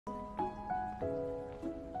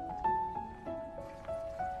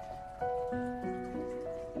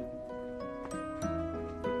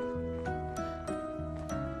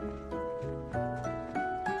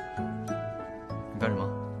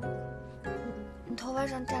你头发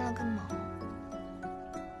上沾了根毛。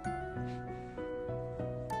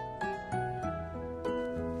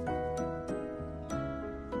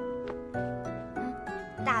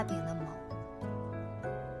大饼的毛。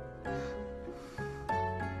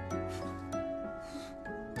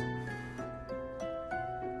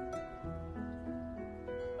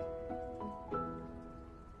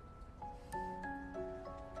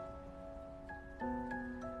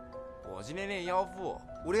我今天练腰腹。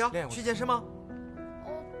501去健身吗？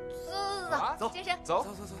走，健身。走。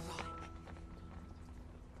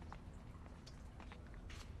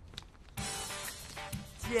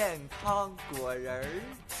健康果仁儿，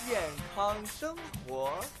健康生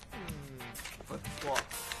活，不错。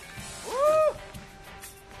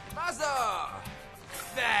Muscle,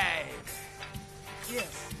 babe, yes。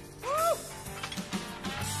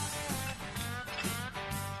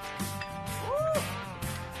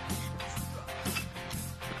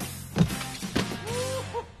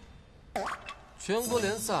全国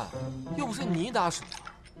联赛又不是你打首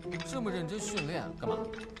发，这么认真训练干嘛？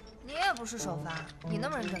你也不是首发，你那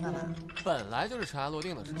么认真干嘛？本来就是尘埃落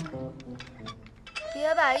定的事情。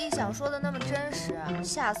别把臆想说的那么真实，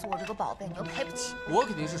吓死我这个宝贝，你又赔不起。我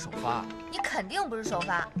肯定是首发。你肯定不是首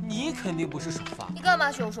发。你肯定不是首发。你干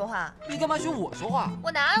嘛学我说话？你干嘛学我说话？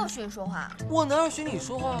我哪有学你说话？我哪有学你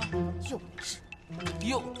说话？幼稚，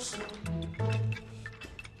幼稚。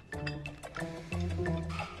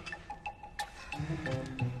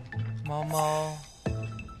猫猫，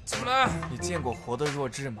怎么了？你见过活的弱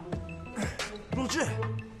智吗？弱智？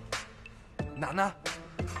哪呢？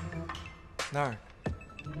那儿。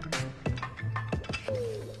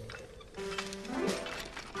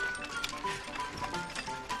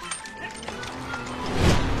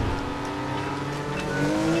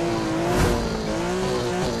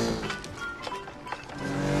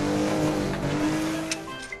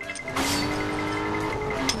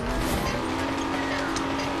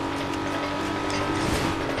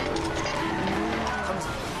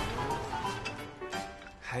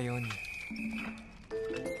还有你，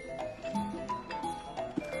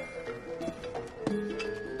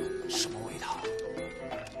什么味道？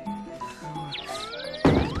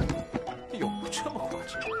有这么夸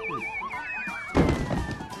张？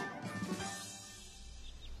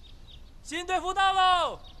新队服到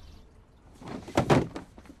喽！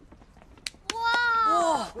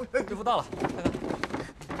哇，队服到了，看看，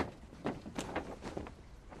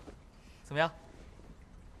怎么样？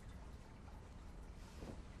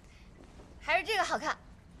还是这个好看。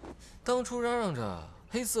当初嚷嚷着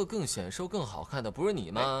黑色更显瘦、更好看的不是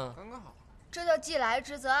你吗？刚刚好。这叫既来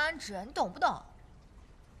之则安之，你懂不懂？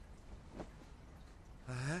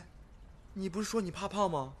哎，你不是说你怕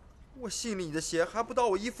胖吗？我信了你的邪，还不到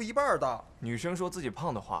我衣服一半大。女生说自己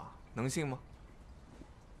胖的话，能信吗？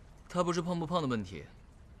她不是胖不胖的问题，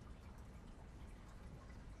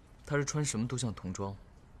她是穿什么都像童装。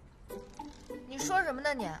你说什么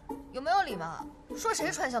呢你？有没有礼貌？说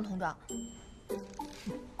谁穿像童装？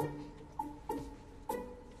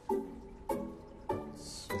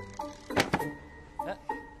哎，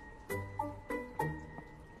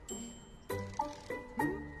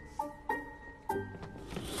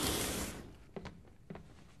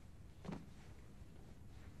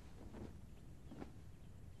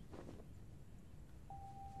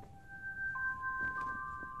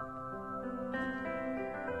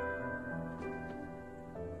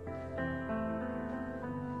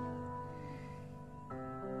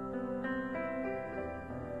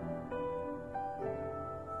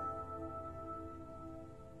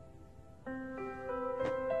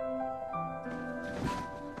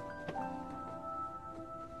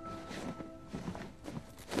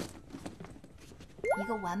一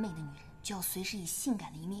个完美的女人就要随时以性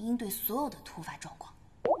感的一面应对所有的突发状况。